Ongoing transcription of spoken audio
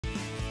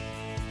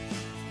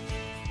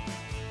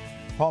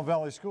Palm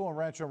Valley School in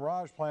Rancho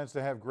Mirage plans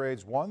to have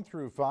grades 1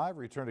 through 5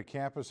 return to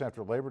campus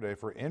after Labor Day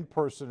for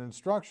in-person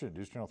instruction.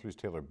 News Channel 3's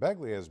Taylor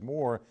Begley has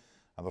more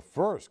on the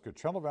first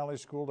Coachella Valley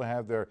school to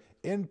have their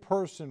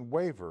in-person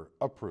waiver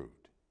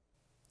approved.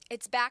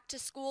 It's back to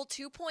school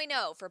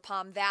 2.0 for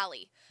Palm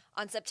Valley.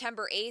 On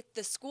September 8th,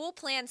 the school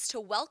plans to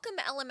welcome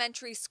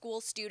elementary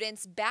school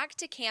students back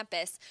to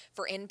campus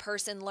for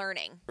in-person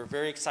learning. We're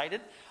very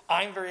excited.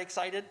 I'm very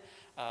excited.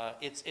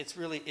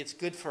 It's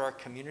good for our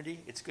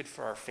community. It's good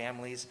for our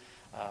families.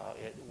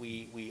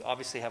 We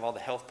obviously have all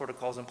the health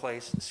protocols in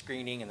place, the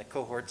screening and the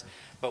cohorts,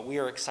 but we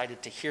are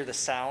excited to hear the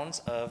sounds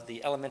of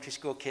the elementary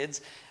school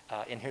kids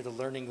and hear the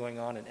learning going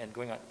on and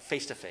going on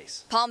face to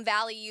face. Palm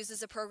Valley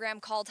uses a program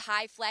called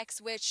HighFlex,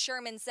 which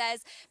Sherman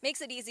says makes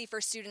it easy for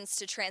students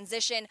to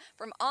transition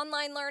from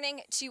online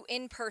learning to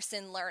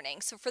in-person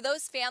learning. So for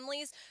those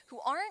families who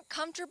aren't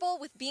comfortable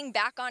with being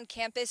back on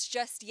campus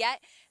just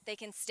yet, they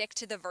can stick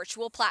to the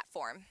virtual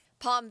platform.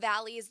 Palm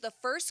Valley is the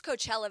first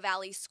Coachella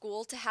Valley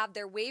school to have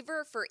their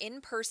waiver for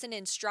in-person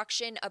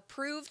instruction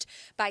approved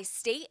by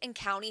state and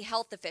county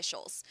health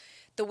officials.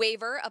 The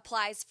waiver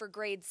applies for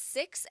grades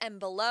 6 and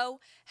below.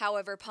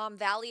 However, Palm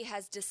Valley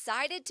has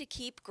decided to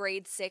keep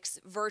grade 6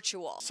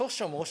 virtual.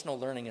 Social emotional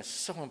learning is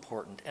so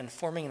important and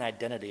forming an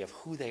identity of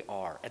who they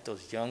are at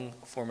those young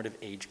formative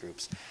age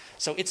groups.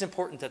 So it's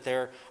important that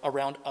they're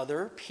around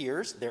other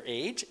peers their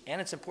age, and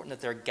it's important that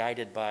they're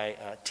guided by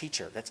a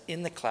teacher that's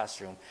in the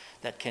classroom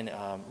that can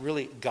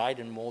really guide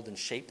and mold and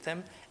shape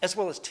them, as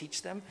well as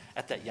teach them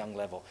at that young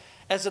level.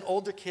 As an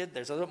older kid,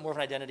 there's a little more of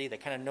an identity. They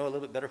kind of know a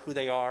little bit better who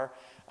they are,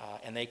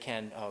 and they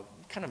can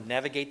kind of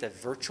navigate the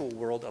virtual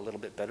world a little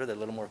bit better. They're a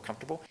little more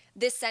comfortable.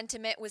 This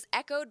sentiment was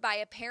echoed by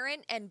a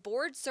parent and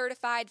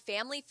board-certified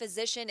family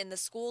physician in the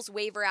school's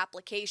waiver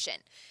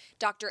application.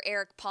 Dr.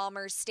 Eric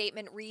Palmer's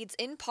statement reads,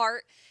 in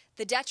part,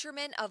 the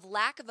detriment of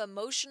lack of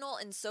emotional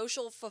and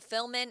social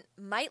fulfillment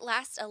might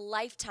last a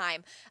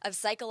lifetime of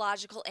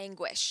psychological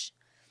anguish.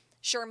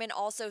 Sherman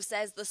also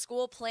says the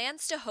school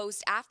plans to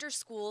host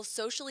after-school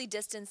socially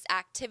distanced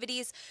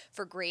activities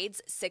for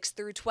grades 6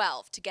 through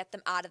 12 to get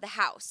them out of the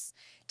house.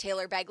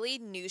 Taylor Begley,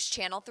 News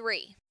Channel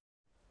 3.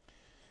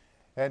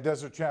 And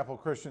Desert Chapel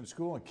Christian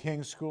School and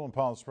King's School in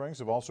Palm Springs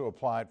have also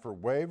applied for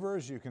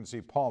waivers. You can see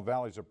Palm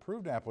Valley's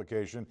approved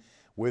application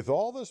with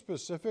all the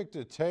specific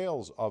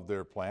details of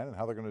their plan and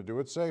how they're going to do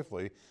it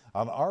safely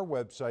on our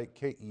website,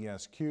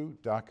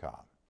 KESQ.com.